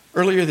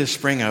Earlier this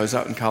spring, I was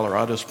out in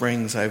Colorado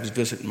Springs. I was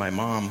visiting my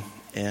mom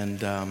and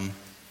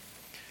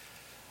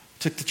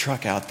took the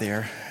truck out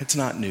there. It's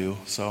not new,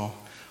 so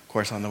of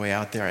course on the way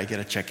out there I get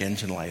a check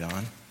engine light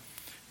on.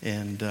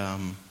 And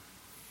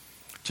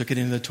took it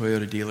into the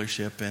Toyota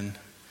dealership, and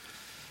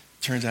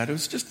turns out it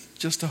was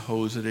just a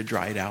hose that had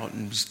dried out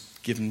and was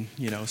giving,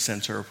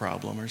 sensor a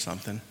problem or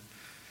something.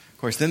 Of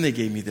course, then they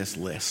gave me this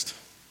list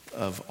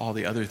of all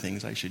the other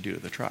things I should do to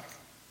the truck.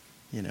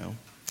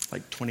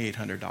 Like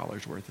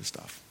 $2,800 worth of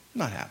stuff.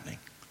 Not happening.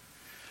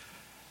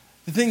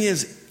 The thing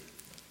is,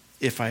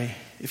 if I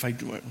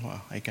do it,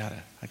 well, I kind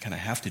of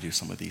have to do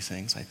some of these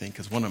things, I think,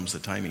 because one of them's the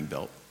timing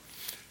belt.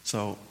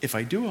 So if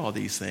I do all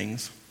these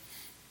things,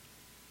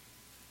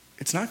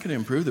 it's not going to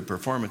improve the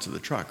performance of the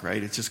truck,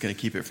 right? It's just going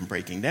to keep it from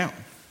breaking down,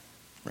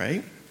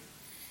 right?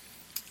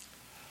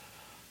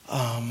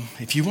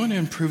 If you want to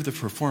improve the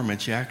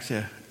performance, you have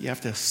to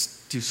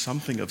do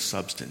something of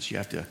substance. You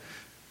have to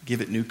give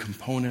it new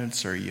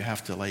components, or you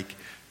have to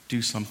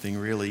do something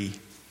really,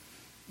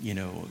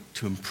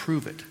 to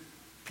improve it.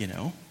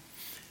 You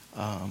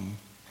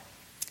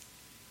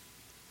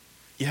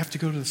have to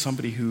go to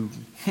somebody who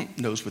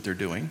knows what they're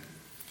doing.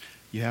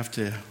 You have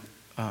to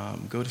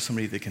go to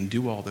somebody that can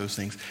do all those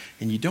things,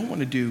 and you don't want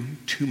to do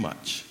too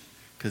much,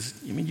 because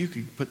you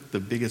could put the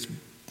biggest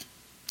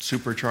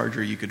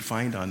supercharger you could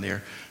find on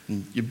there,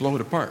 and you blow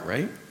it apart,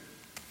 right?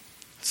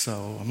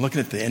 So I'm looking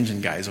at the engine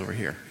guys over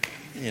here,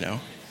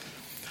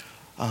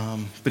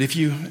 But if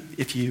you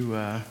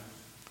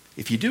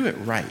do it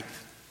right,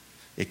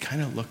 it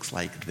kind of looks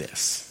like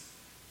this.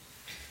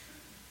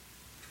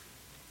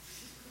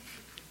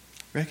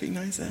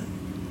 Recognize that?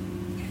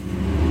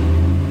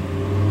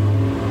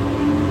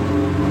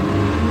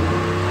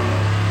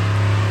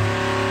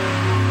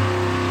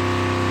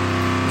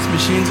 This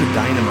machine's a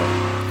dynamo.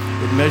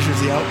 It measures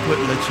the output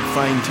and lets you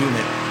fine-tune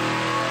it.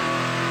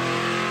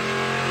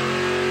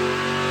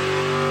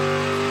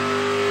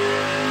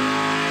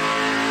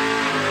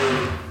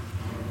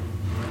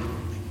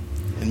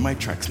 And my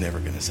truck's never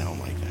going to sound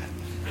like that.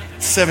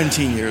 It's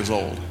 17 years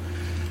old.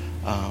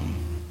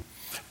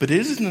 But it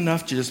isn't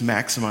enough to just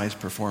maximize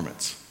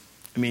performance.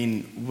 You're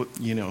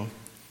going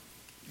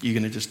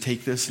to just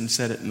take this and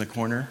set it in the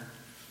corner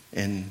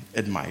and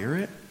admire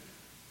it?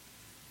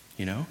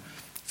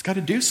 It's got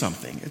to do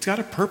something. It's got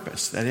a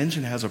purpose. That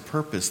engine has a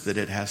purpose that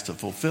it has to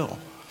fulfill.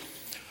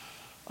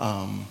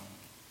 So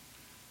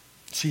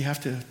you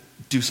have to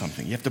do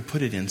something. You have to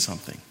put it in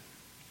something.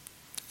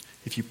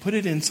 If you put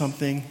it in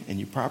something and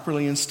you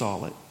properly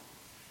install it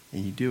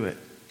and you do it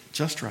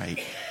just right,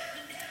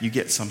 you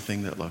get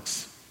something that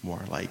looks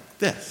more like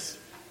this.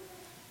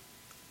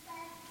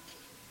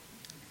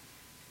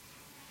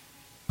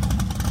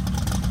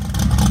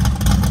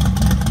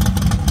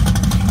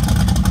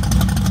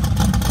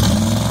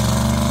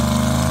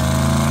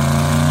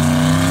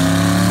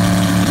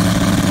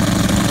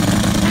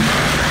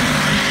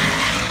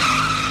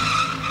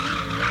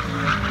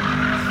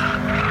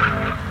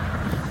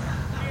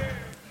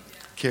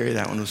 Carrie,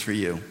 that one was for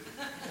you.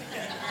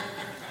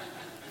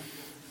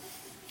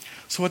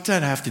 So what's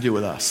that have to do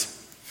with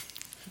us,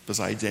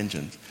 besides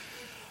engines?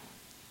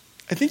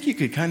 I think you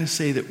could kind of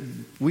say that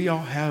we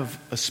all have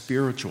a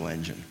spiritual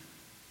engine,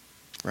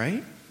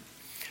 right?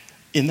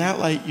 In that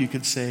light, you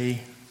could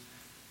say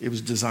it was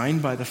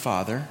designed by the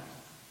Father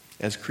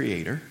as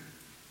creator,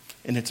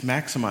 and it's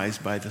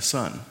maximized by the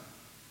Son.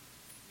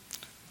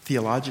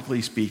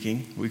 Theologically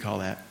speaking, we call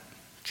that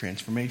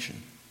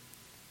transformation.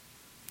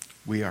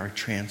 We are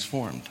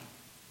transformed.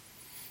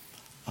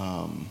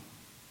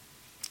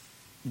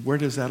 Where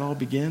does that all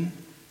begin?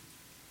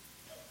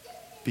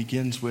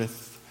 Begins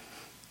with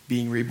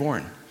being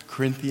reborn.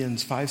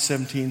 Corinthians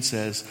 5:17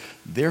 says,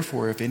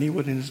 "Therefore, if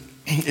anyone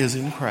is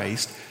in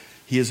Christ,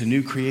 he is a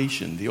new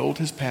creation. The old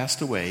has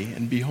passed away,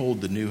 and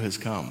behold, the new has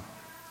come."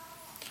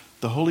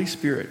 The Holy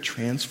Spirit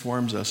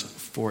transforms us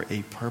for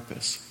a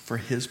purpose, for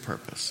His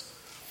purpose.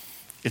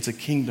 It's a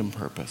kingdom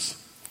purpose.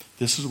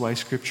 This is why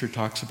Scripture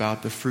talks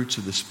about the fruits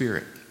of the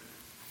Spirit.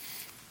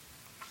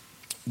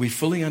 We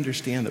fully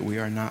understand that we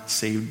are not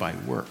saved by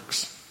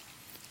works,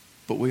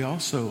 but we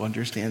also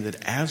understand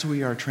that as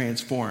we are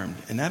transformed,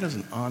 and that is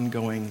an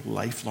ongoing,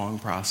 lifelong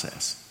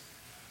process,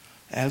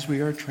 as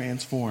we are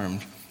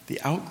transformed,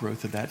 the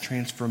outgrowth of that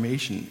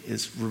transformation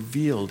is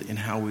revealed in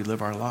how we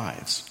live our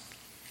lives.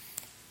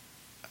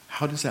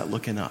 How does that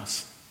look in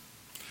us?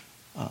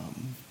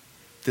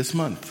 This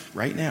month,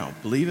 right now,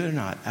 believe it or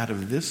not, out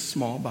of this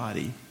small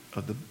body,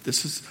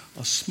 this is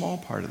a small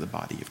part of the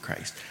body of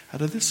Christ.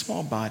 Out of this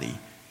small body,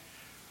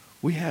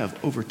 we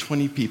have over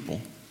 20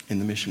 people in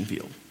the mission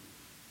field.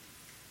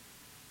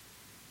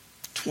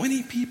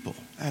 20 people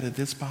out of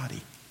this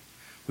body.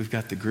 We've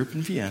got the group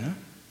in Vienna.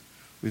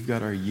 We've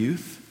got our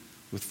youth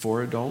with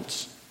 4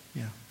 adults.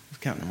 Yeah, I'm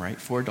counting them right.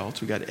 4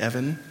 adults. We've got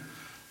Evan,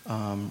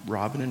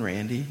 Robin and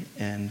Randy,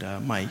 and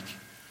Mike.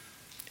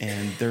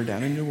 And they're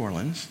down in New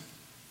Orleans.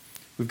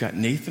 We've got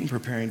Nathan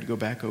preparing to go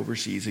back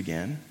overseas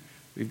again.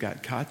 We've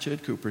got Katja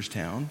at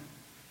Cooperstown.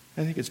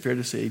 I think it's fair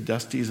to say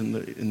Dusty's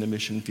in the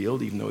mission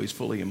field, even though he's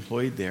fully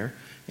employed there,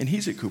 and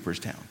he's at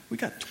Cooperstown. We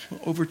got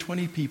over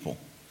 20 people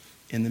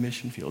in the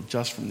mission field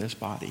just from this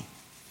body.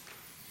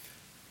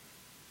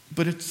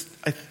 But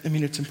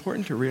it's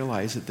important to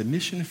realize that the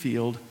mission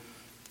field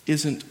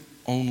isn't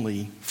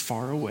only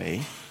far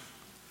away.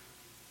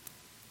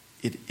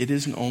 It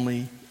isn't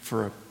only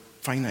for a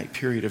finite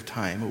period of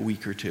time, a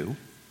week or two,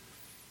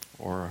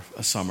 or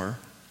a summer,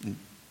 in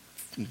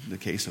the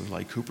case of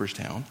like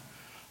Cooperstown.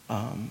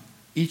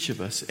 Each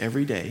of us,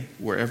 every day,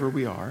 wherever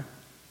we are,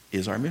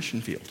 is our mission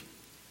field.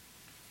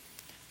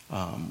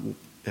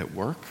 At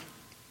work,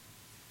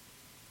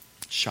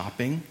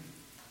 shopping,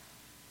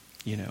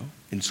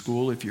 in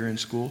school, if you're in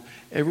school,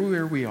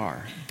 everywhere we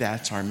are,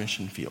 that's our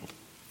mission field.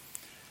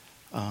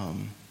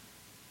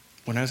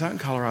 When I was out in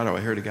Colorado, I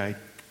heard a guy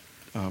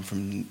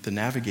from the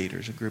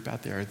Navigators, a group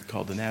out there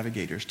called the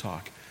Navigators,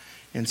 talk.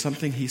 And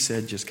something he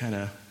said just kind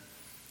of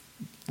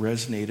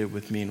resonated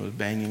with me and was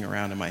banging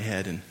around in my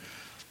head. And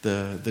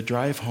the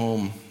drive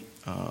home,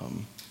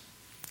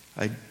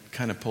 I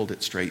kind of pulled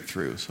it straight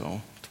through,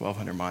 so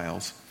 1,200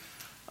 miles.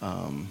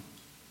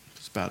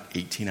 It's about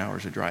 18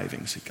 hours of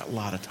driving, so you got a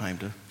lot of time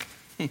to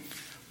think,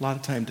 a lot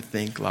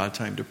of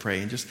time to pray,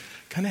 and just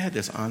kind of had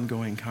this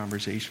ongoing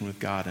conversation with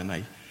God. And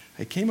I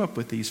came up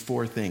with these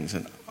 4 things,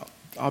 and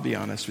I'll be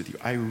honest with you,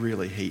 I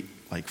really hate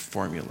like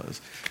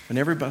formulas.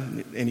 Whenever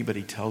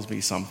anybody tells me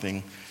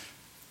something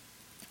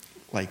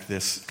like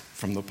this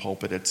from the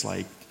pulpit, it's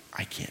like,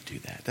 I can't do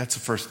that. That's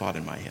the first thought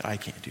in my head. I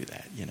can't do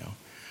that,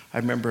 I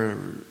remember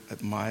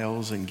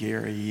Miles and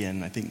Gary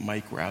and I think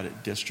Mike were out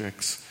at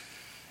Districts,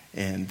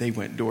 and they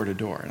went door to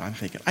door. And I'm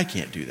thinking, I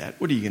can't do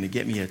that. What are you going to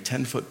get me a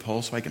 10-foot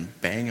pole so I can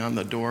bang on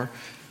the door?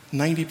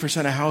 90%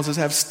 of houses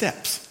have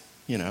steps,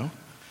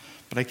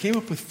 But I came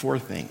up with 4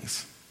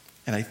 things,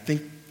 and I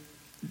think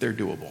they're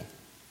doable.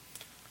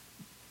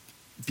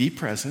 Be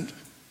present,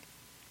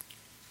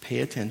 pay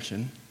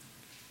attention,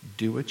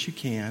 do what you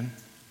can,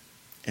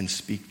 and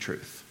speak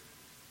truth.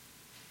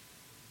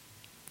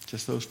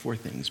 Just those 4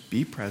 things.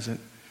 Be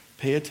present,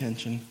 pay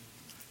attention,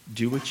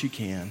 do what you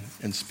can,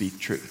 and speak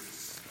truth.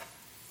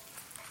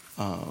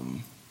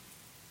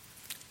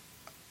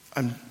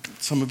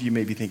 Some of you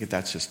may be thinking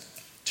that's just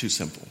too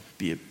simple.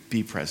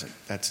 Be present.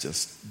 That's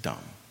just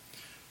dumb.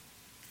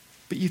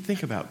 But you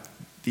think about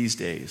these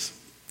days.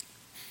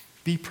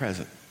 Be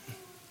present.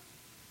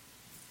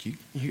 Do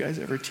you guys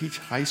ever teach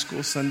high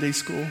school, Sunday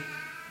school?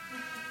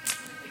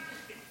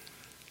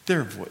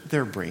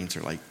 Their brains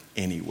are like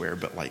anywhere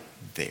but like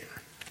there.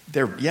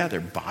 Their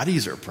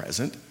bodies are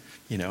present.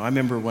 I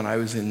remember when I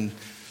was in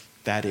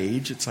that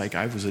age, it's like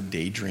I was a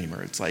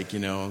daydreamer. It's like,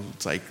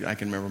 it's like I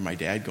can remember my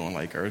dad going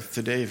like Earth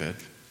to David,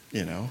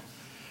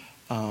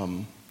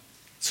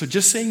 So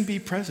just saying be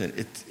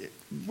present,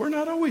 we're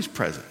not always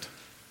present,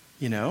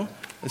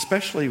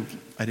 Especially,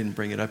 I didn't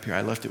bring it up here.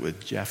 I left it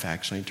with Jeff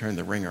actually and turned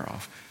the ringer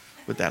off.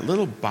 With that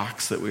little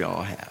box that we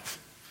all have.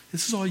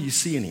 This is all you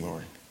see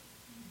anymore.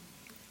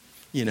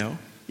 Yeah,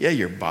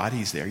 your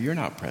body's there. You're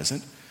not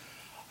present.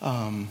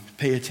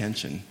 Pay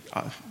attention.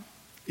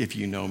 If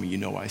you know me, you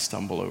know I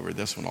stumble over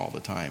this one all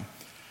the time.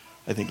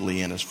 I think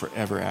Leanne is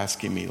forever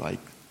asking me, like,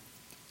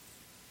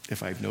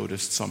 if I've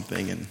noticed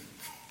something and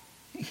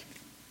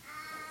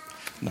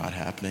not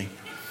happening.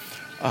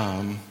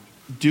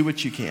 Do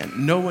what you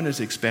can. No one is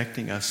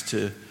expecting us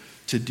to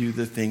do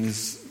the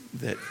things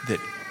that,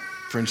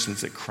 for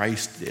instance, that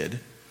Christ did.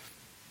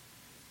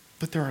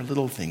 But there are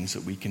little things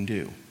that we can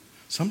do.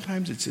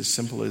 Sometimes it's as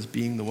simple as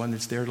being the one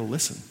that's there to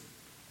listen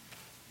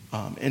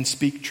and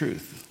speak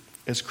truth.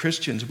 As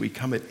Christians, we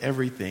come at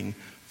everything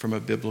from a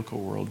biblical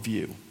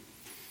worldview.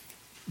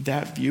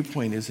 That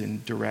viewpoint is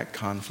in direct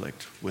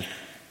conflict with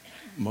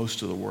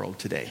most of the world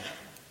today.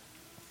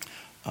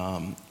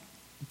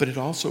 But it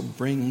also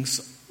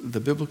brings,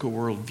 the biblical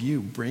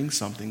worldview brings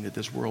something that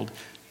this world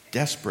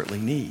desperately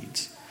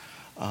needs.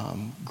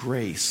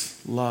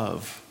 Grace,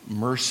 love,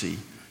 mercy,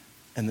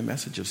 and the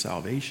message of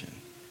salvation.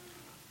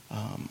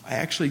 I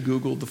actually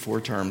Googled the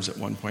 4 terms at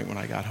one point when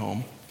I got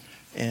home,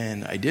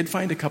 and I did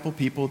find a couple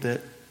people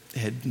that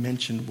had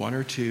mentioned 1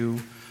 or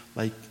 2,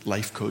 like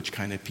life coach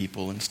kind of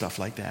people and stuff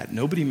like that.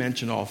 Nobody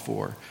mentioned all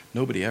 4.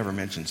 Nobody ever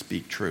mentioned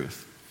speak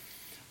truth.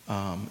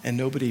 And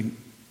nobody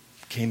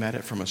came at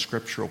it from a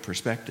scriptural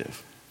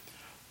perspective.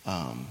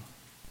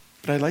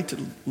 But I'd like to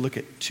look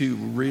at 2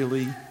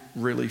 really,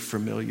 really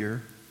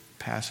familiar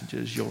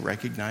passages. You'll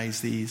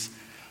recognize these.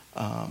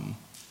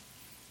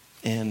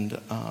 And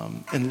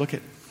look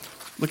at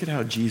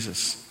how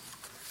Jesus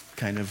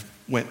kind of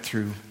went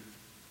through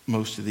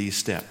most of these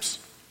steps.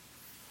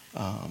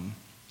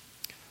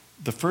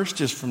 The first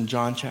is from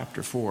John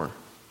chapter 4.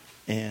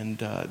 And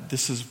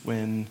this is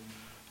when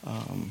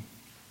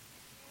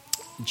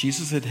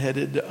Jesus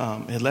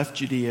had left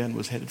Judea and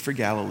was headed for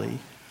Galilee.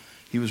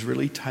 He was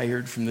really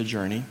tired from the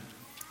journey,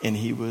 and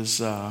he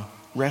was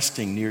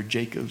resting near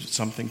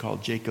something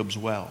called Jacob's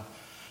Well.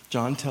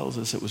 John tells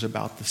us it was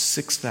about the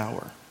 6th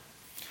hour.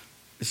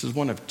 This is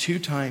one of 2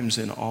 times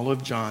in all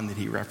of John that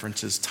he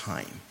references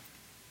time.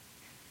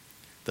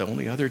 The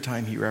only other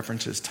time he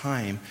references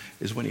time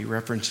is when he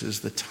references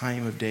the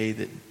time of day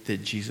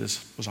that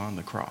Jesus was on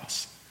the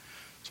cross.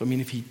 So,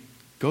 if he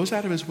goes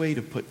out of his way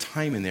to put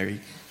time in there,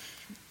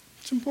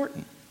 it's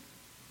important.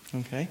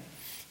 Okay?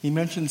 He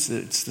mentions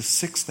that it's the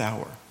 6th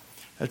hour.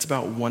 That's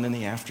about 1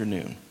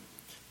 PM,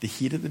 the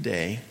heat of the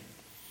day.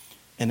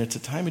 And it's a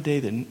time of day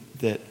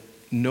that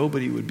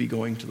nobody would be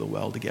going to the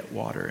well to get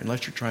water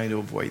unless you're trying to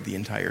avoid the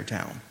entire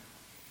town.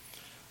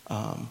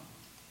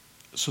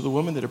 So the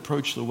woman that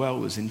approached the well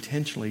was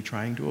intentionally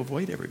trying to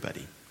avoid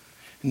everybody.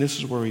 And this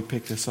is where we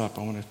pick this up.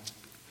 I want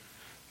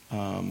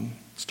to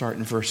start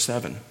in verse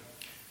 7.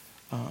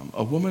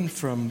 A woman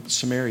from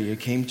Samaria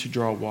came to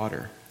draw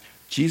water.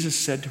 Jesus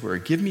said to her,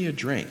 "Give me a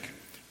drink,"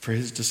 for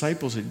his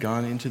disciples had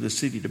gone into the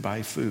city to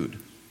buy food.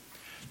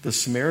 The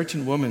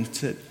Samaritan woman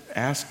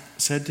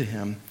said to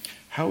him,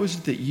 "How is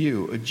it that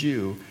you, a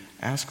Jew,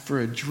 ask for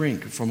a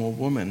drink from a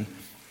woman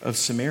of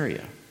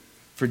Samaria?"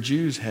 For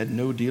Jews had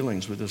no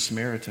dealings with the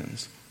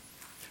Samaritans.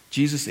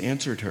 Jesus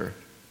answered her,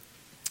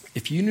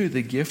 "If you knew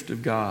the gift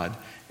of God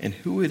and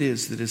who it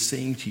is that is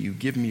saying to you,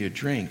 'Give me a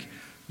drink,'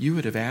 you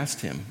would have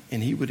asked him,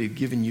 and he would have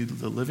given you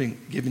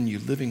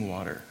living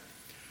water."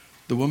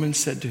 The woman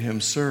said to him,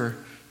 "Sir,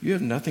 you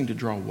have nothing to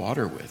draw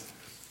water with,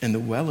 and the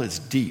well is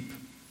deep.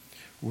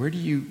 Where do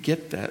you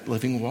get that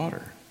living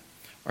water?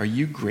 Are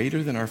you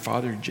greater than our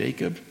father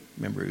Jacob?"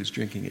 Remember, he was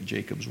drinking at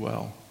Jacob's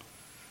well.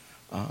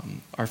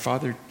 "Our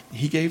father,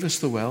 he gave us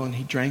the well, and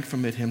he drank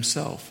from it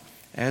himself,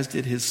 as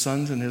did his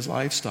sons and his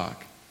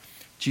livestock."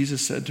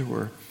 Jesus said to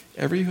her,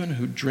 "Everyone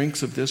who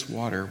drinks of this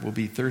water will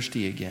be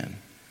thirsty again.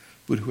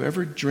 But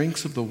whoever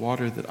drinks of the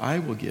water that I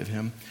will give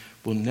him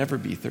will never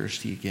be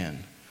thirsty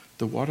again.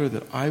 The water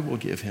that I will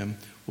give him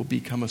will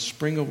become a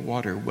spring of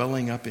water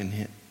welling up in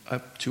him,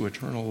 up to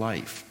eternal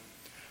life."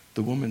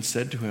 The woman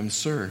said to him,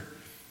 "Sir,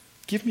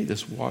 give me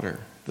this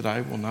water, that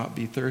I will not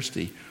be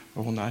thirsty,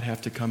 or will not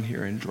have to come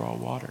here and draw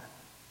water."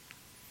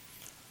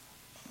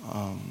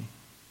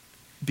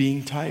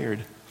 Being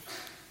tired,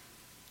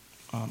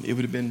 it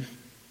would have been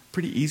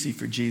pretty easy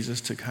for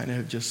Jesus to kind of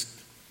have just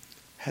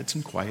had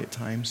some quiet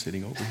time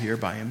sitting over here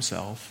by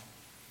himself,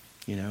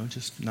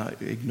 just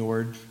not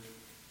ignored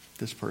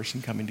this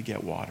person coming to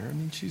get water.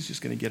 She's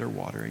just going to get her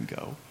water and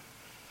go.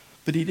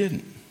 But he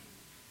didn't.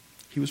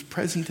 He was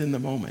present in the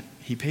moment.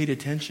 He paid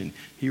attention.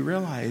 He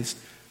realized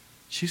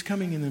she's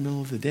coming in the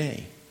middle of the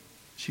day.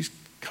 She's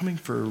coming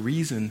for a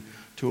reason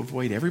to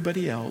avoid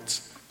everybody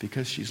else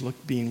because she's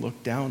being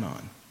looked down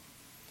on.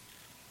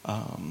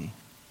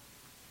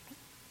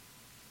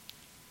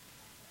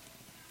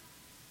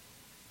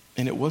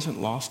 And it wasn't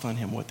lost on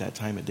him what that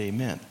time of day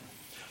meant.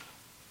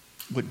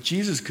 What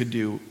Jesus could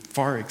do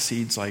far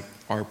exceeds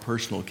our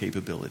personal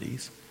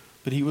capabilities.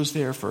 But he was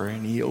there for her,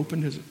 and he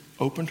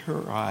opened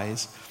her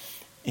eyes,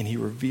 and he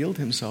revealed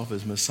himself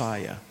as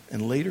Messiah.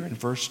 And later in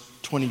verse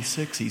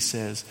 26 he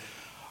says,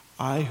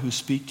 "I who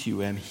speak to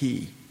you am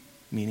he,"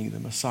 meaning the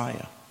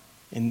Messiah.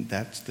 And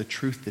that's the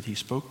truth that he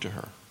spoke to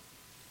her.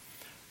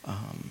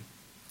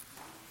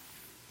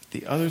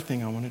 The other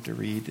thing I wanted to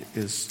read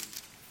is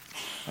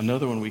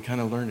another one we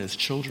kind of learn as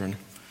children,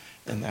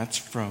 and that's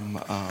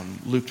from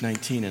Luke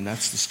 19, and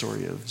that's the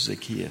story of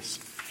Zacchaeus,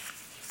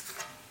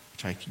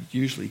 which I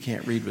usually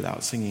can't read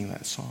without singing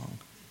that song.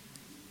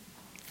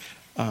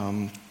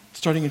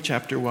 Starting in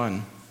chapter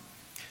 1,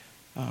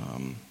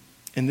 and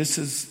this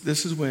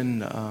is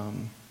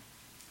when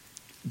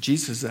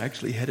Jesus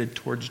actually headed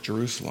towards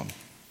Jerusalem.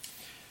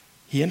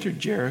 He entered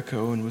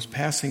Jericho and was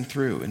passing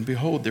through, and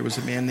behold, there was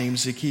a man named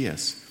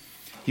Zacchaeus.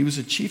 He was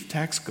a chief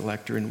tax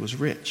collector and was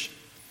rich,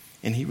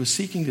 and he was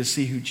seeking to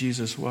see who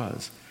Jesus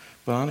was.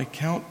 But on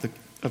account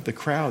of the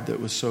crowd that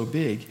was so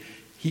big,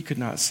 he could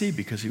not see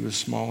because he was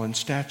small in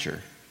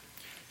stature.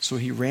 So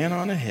he ran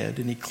on ahead,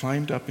 and he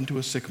climbed up into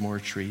a sycamore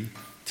tree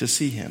to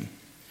see him,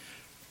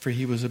 for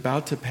he was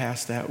about to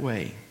pass that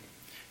way.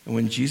 And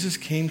when Jesus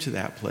came to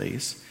that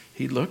place,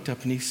 he looked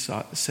up and he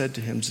said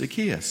to him,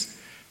 "Zacchaeus,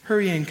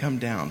 hurry and come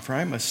down, for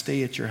I must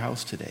stay at your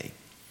house today."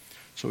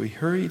 So he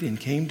hurried and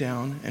came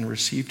down and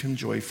received him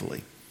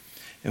joyfully.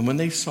 And when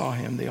they saw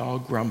him, they all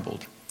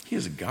grumbled, "He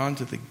has gone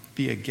to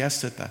be a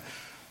guest at the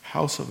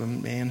house of a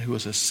man who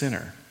is a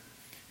sinner."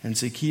 And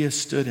Zacchaeus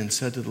stood and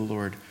said to the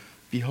Lord,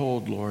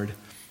 "Behold, Lord,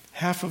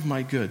 half of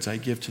my goods I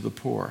give to the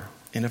poor,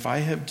 and if I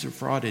have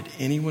defrauded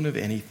anyone of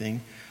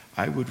anything,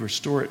 I would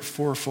restore it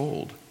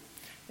fourfold."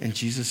 And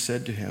Jesus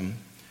said to him,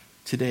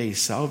 "Today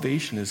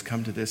salvation has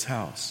come to this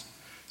house,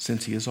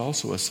 since he is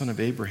also a son of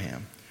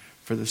Abraham.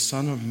 For the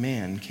Son of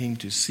Man came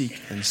to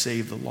seek and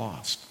save the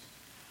lost."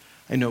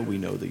 I know we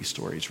know these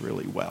stories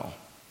really well.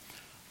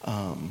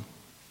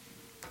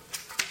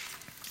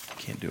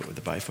 Can't do it with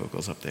the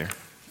bifocals up there.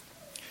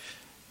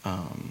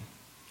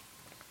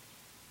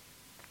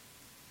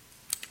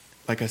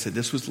 Like I said,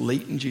 this was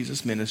late in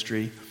Jesus'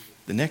 ministry.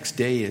 The next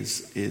day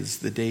is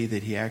the day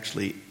that he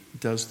actually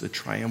does the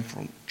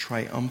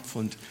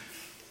triumphant,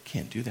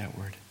 can't do that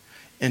word,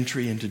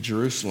 entry into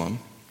Jerusalem.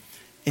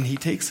 And he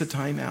takes the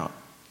time out.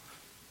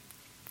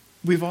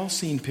 We've all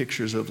seen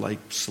pictures of like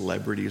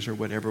celebrities or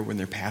whatever when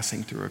they're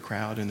passing through a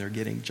crowd and they're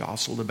getting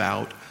jostled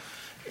about,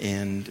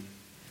 and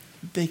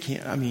they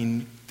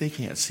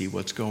can't see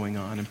what's going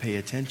on and pay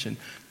attention.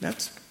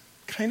 That's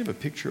kind of a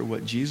picture of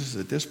what Jesus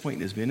at this point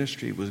in his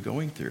ministry was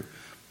going through.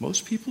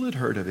 Most people had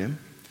heard of him.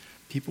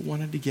 People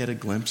wanted to get a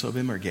glimpse of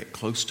him or get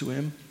close to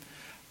him.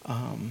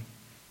 And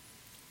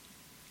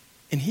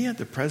he had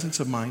the presence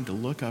of mind to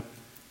look up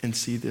and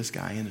see this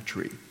guy in a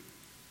tree.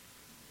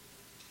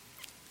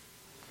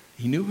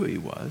 He knew who he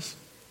was.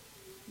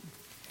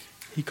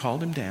 He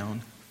called him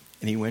down,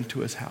 and he went to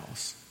his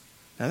house.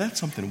 Now, that's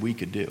something we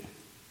could do.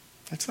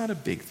 That's not a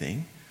big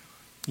thing.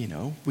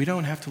 We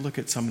don't have to look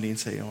at somebody and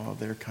say, oh,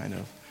 they're kind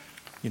of,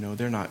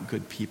 they're not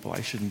good people.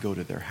 I shouldn't go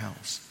to their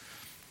house.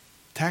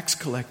 Tax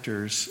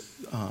collectors,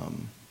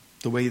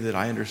 the way that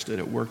I understood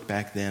it worked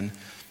back then,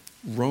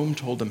 Rome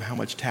told them how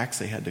much tax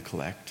they had to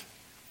collect.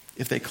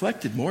 If they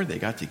collected more, they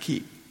got to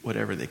keep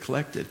whatever they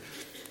collected.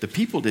 The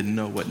people didn't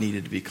know what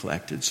needed to be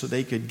collected, so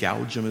they could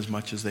gouge them as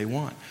much as they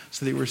want.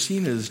 So they were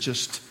seen as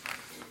just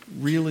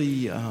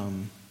really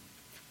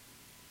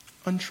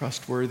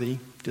untrustworthy,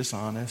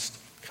 dishonest,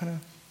 kind of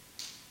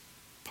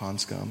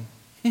pond scum.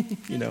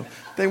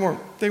 They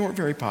weren't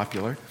very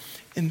popular.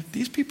 And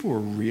these people were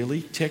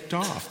really ticked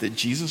off that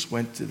Jesus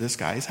went to this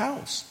guy's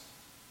house.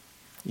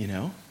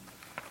 And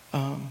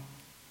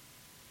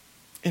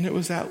it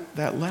was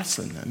that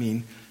lesson. I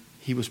mean,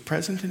 he was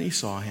present and he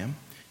saw him.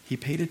 He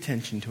paid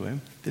attention to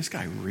him. This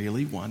guy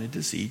really wanted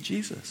to see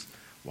Jesus.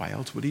 Why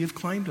else would he have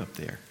climbed up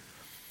there?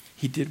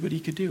 He did what he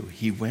could do.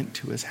 He went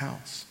to his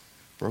house,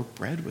 broke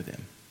bread with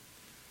him,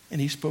 and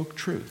he spoke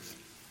truth.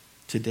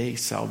 Today,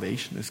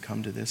 salvation has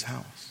come to this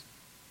house.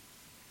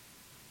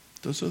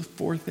 Those are the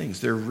 4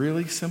 things. They're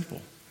really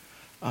simple.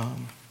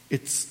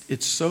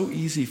 It's so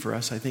easy for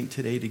us, I think,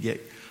 today to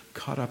get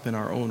caught up in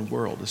our own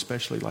world,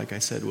 especially, like I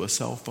said, with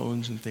cell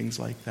phones and things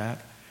like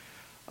that.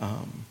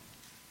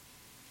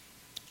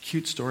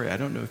 Cute story. I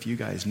don't know if you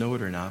guys know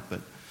it or not,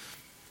 but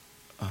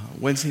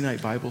Wednesday night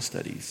Bible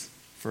studies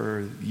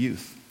for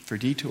youth, for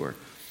Detour.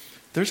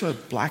 There's a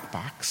black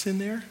box in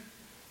there.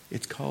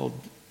 It's called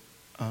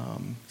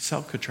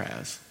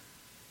Selcatraz.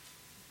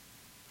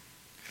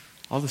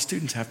 All the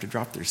students have to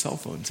drop their cell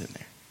phones in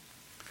there.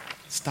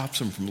 It stops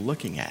them from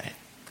looking at it.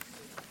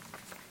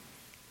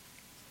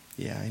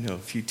 Yeah, I know a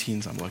few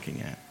teens I'm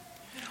looking at.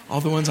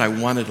 All the ones I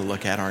wanted to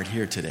look at aren't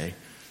here today.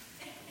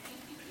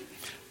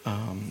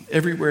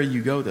 Everywhere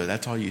you go, though,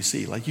 that's all you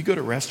see. Like, you go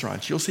to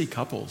restaurants, you'll see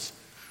couples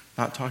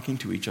not talking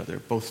to each other,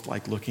 both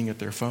like looking at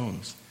their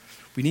phones.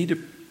 We need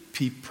to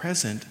be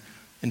present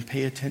and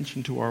pay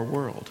attention to our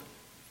world.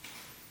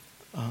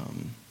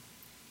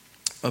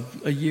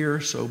 A year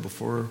or so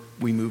before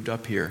we moved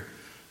up here,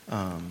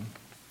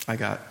 I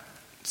got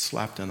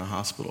slapped in the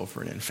hospital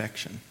for an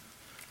infection.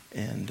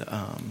 And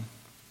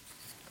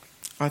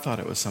I thought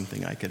it was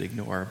something I could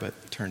ignore, but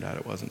it turned out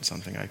it wasn't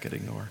something I could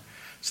ignore.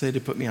 So they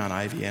had to put me on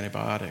IV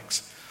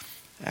antibiotics.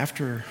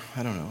 After,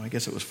 I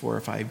guess it was 4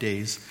 or 5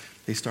 days,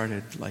 they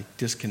started like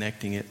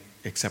disconnecting it,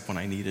 except when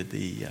I needed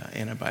the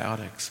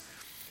antibiotics.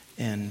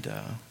 And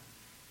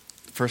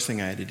first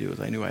thing I had to do is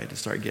I knew I had to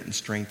start getting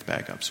strength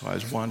back up. So I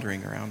was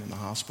wandering around in the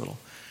hospital,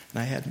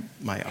 and I had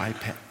my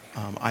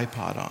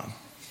iPod on.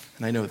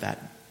 And I know that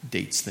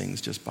dates things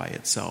just by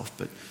itself,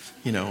 but,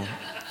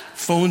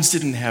 phones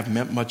didn't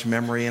have much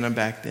memory in them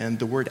back then.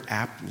 The word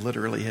app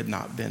literally had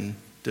not been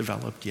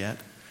developed yet.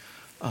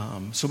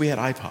 So we had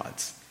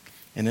iPods.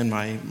 And in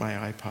my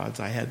iPods,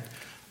 I had,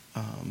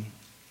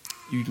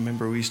 you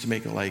remember we used to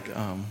make like,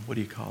 what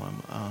do you call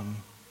them?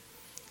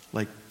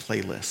 Like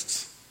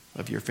playlists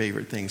of your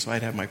favorite things. So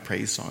I'd have my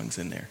praise songs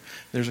in there.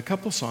 There's a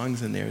couple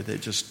songs in there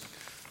that just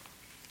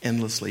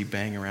endlessly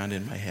bang around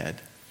in my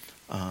head.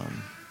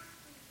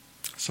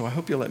 So I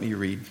hope you'll let me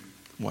read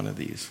one of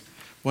these.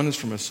 One is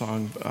from a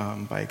song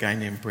by a guy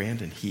named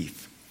Brandon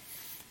Heath.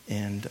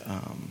 And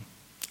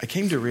I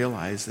came to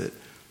realize that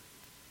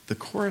the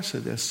chorus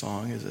of this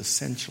song is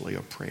essentially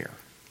a prayer.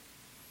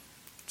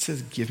 It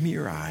says, "Give me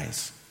your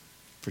eyes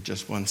for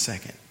just 1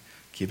 second.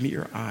 Give me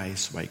your eyes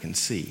so I can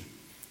see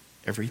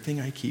everything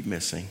I keep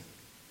missing.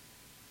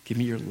 Give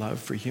me your love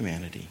for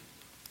humanity.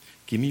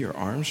 Give me your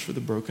arms for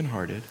the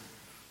brokenhearted,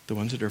 the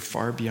ones that are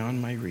far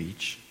beyond my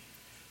reach.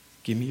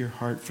 Give me your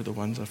heart for the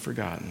ones I've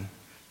forgotten.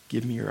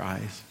 Give me your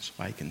eyes so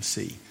I can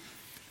see."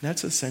 And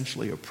that's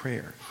essentially a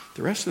prayer.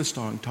 The rest of the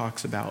song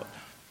talks about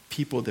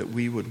people that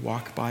we would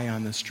walk by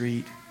on the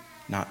street,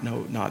 not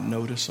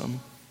notice them,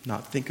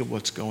 not think of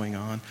what's going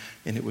on,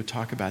 and it would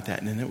talk about that,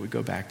 and then it would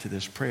go back to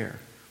this prayer.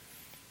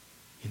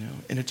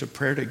 And it's a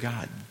prayer to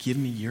God. Give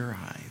me your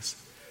eyes.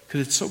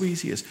 Because it's so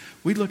easy as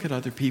we look at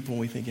other people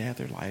and we think, yeah,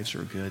 their lives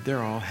are good.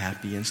 They're all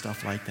happy and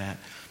stuff like that.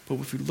 But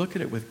if we look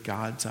at it with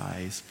God's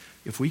eyes,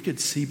 if we could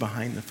see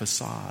behind the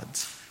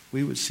facades,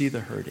 we would see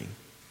the hurting.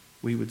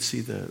 We would see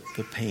the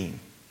pain.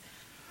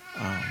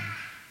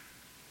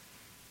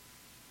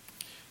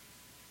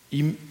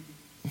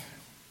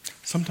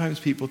 Sometimes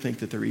people think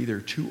that they're either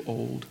too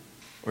old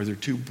or they're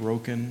too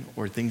broken,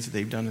 or things that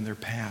they've done in their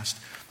past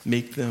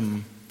make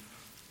them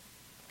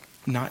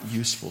not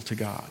useful to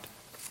God.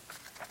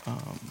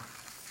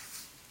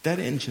 That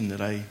engine,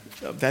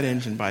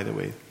 by the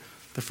way,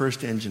 the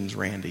first engine's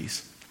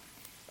Randy's.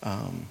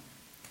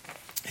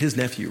 His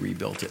nephew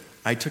rebuilt it.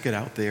 I took it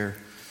out there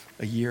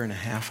a year and a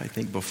half, I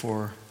think,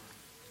 before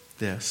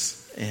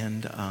this.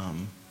 And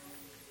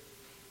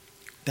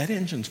that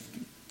engine's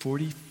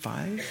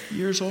 45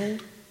 years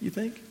old, you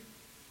think?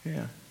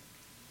 Yeah.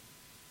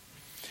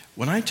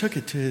 When I took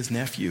it to his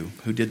nephew,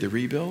 who did the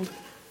rebuild,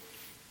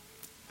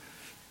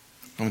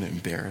 I'm going to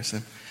embarrass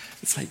him.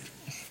 It's like,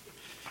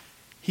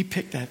 he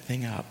picked that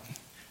thing up,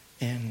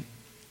 and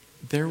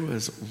there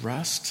was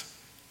rust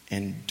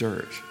and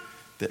dirt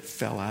that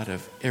fell out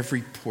of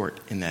every port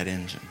in that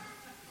engine.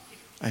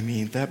 I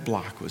mean, that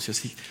block was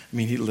just,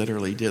 he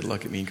literally did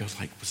look at me and goes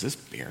like, was this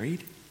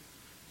buried?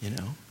 You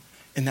know?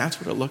 And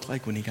that's what it looked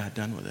like when he got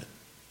done with it.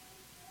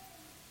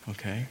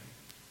 Okay?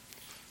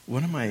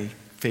 One of my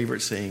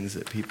favorite sayings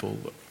that people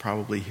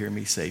probably hear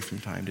me say from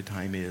time to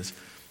time is,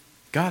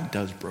 God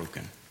does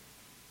broken.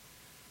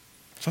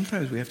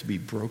 Sometimes we have to be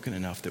broken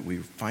enough that we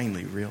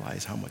finally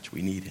realize how much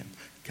we need him.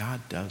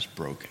 God does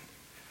broken.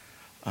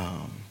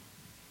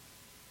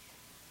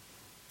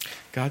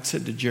 God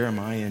said to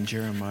Jeremiah in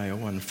Jeremiah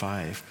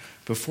 1:5,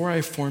 before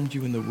I formed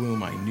you in the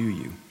womb, I knew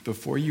you.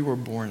 Before you were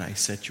born, I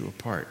set you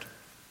apart.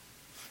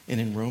 And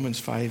in Romans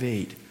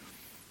 5:8,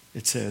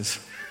 it says,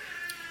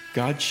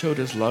 God showed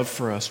his love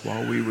for us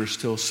while we were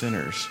still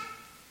sinners.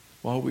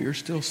 While we were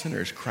still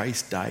sinners,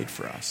 Christ died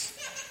for us.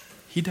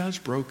 He does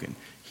broken.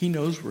 He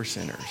knows we're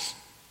sinners.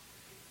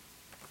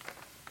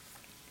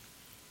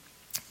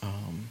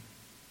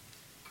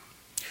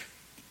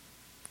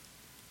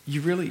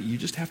 You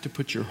just have to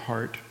put your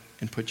heart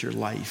and put your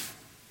life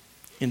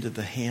into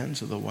the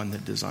hands of the one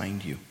that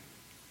designed you.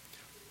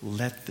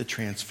 Let the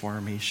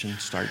transformation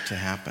start to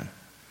happen.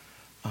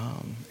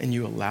 And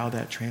you allow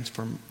that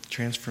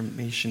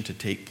transformation to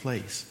take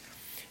place.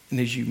 And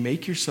as you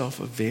make yourself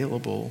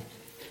available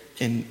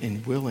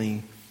and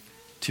willing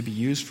to be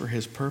used for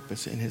his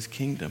purpose in his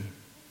kingdom,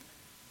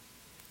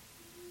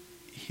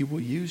 he will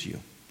use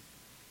you.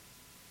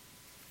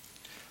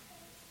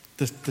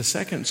 The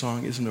second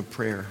song isn't a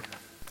prayer.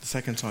 The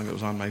second song that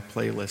was on my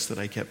playlist that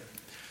I kept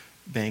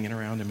banging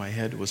around in my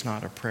head was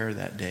not a prayer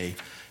that day.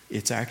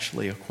 It's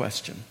actually a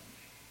question.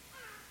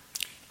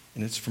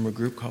 And it's from a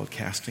group called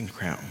Casting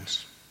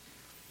Crowns.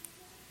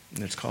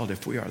 And it's called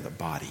If We Are the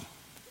Body.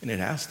 And it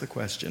asks the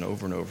question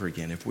over and over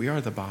again, if we are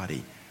the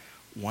body,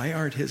 why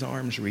aren't his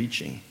arms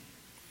reaching?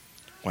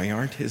 Why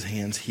aren't his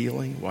hands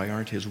healing? Why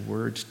aren't his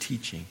words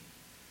teaching?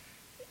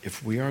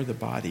 If we are the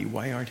body,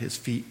 why aren't his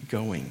feet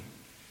going?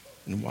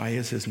 And why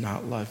is his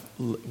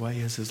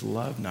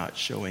love not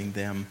showing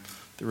them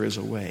there is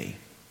a way?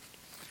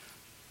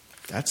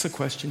 That's a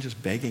question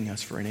just begging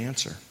us for an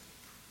answer.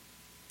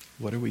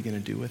 What are we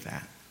going to do with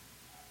that?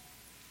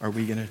 Are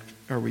we going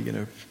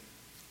to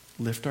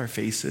lift our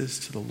faces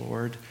to the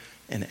Lord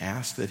and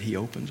ask that he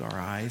opens our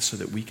eyes so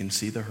that we can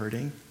see the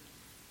hurting?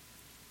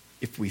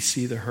 If we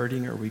see the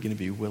hurting, are we going to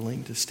be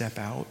willing to step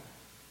out,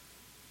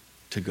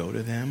 to go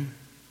to them,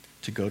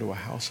 to go to a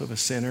house of a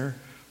sinner,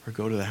 or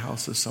go to the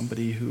house of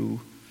somebody who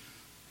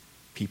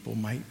people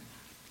might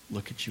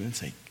look at you and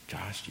say,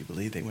 gosh, do you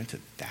believe they went to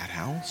that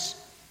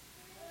house?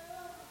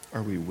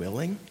 Are we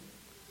willing?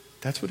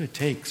 That's what it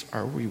takes.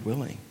 Are we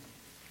willing?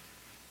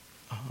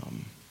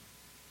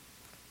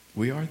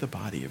 We are the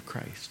body of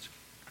Christ.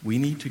 We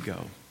need to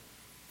go.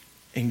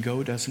 And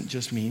go doesn't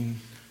just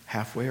mean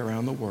halfway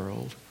around the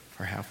world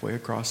or halfway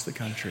across the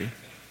country.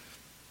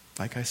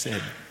 Like I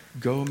said,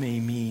 go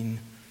may mean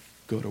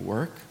go to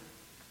work,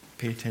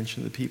 pay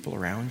attention to the people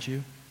around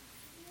you,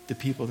 the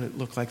people that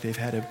look like they've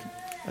had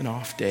an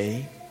off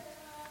day.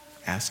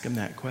 Ask them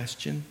that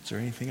question. Is there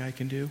anything I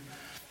can do?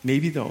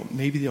 Maybe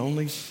the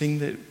only thing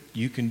that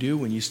you can do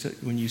when you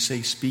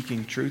say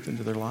speaking truth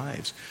into their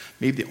lives,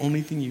 maybe the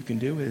only thing you can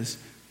do is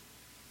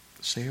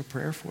say a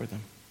prayer for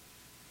them.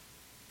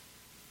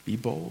 Be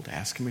bold.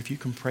 Ask them if you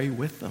can pray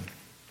with them.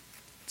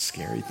 It's a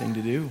scary thing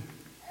to do.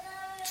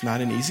 It's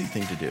not an easy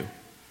thing to do.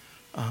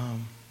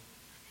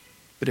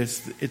 But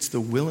it's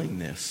the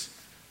willingness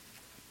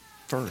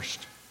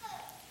first.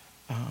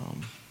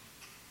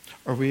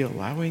 Are we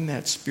allowing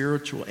that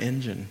spiritual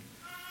engine,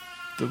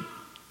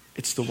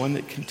 it's the one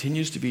that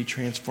continues to be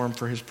transformed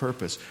for his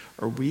purpose.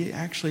 Are we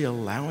actually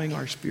allowing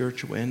our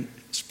spiritual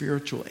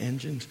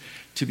engines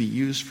to be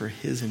used for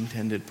his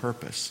intended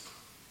purpose?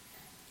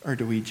 Or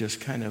do we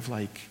just kind of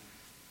like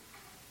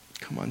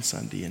come on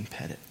Sunday and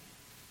pet it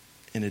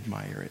and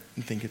admire it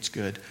and think it's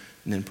good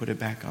and then put it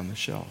back on the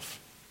shelf?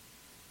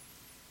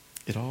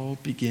 It all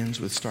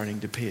begins with starting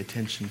to pay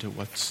attention to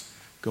what's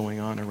going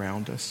on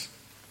around us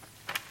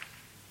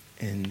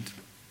and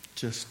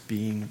just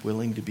being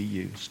willing to be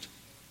used.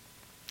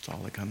 That's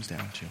all it comes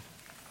down to.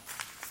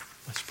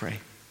 Let's pray.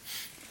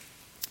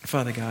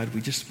 Father God,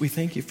 we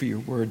thank you for your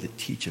word that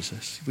teaches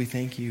us. We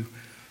thank you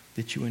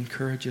that you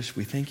encourage us.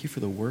 We thank you for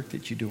the work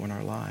that you do in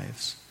our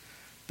lives,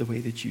 the way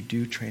that you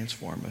do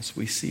transform us.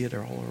 We see it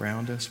all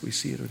around us. We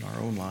see it in our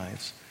own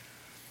lives.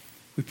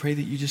 We pray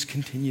that you just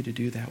continue to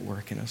do that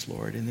work in us,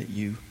 Lord, and that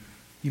you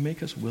You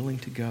make us willing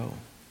to go,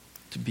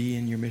 to be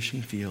in your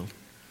mission field.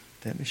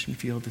 That mission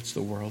field that's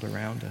the world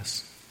around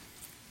us.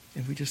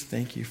 And we just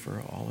thank you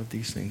for all of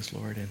these things,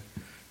 Lord, and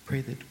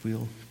pray that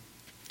we'll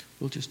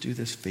just do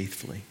this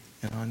faithfully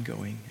and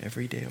ongoing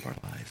every day of our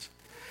lives.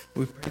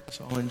 We pray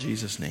this all in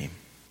Jesus' name.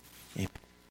 Amen.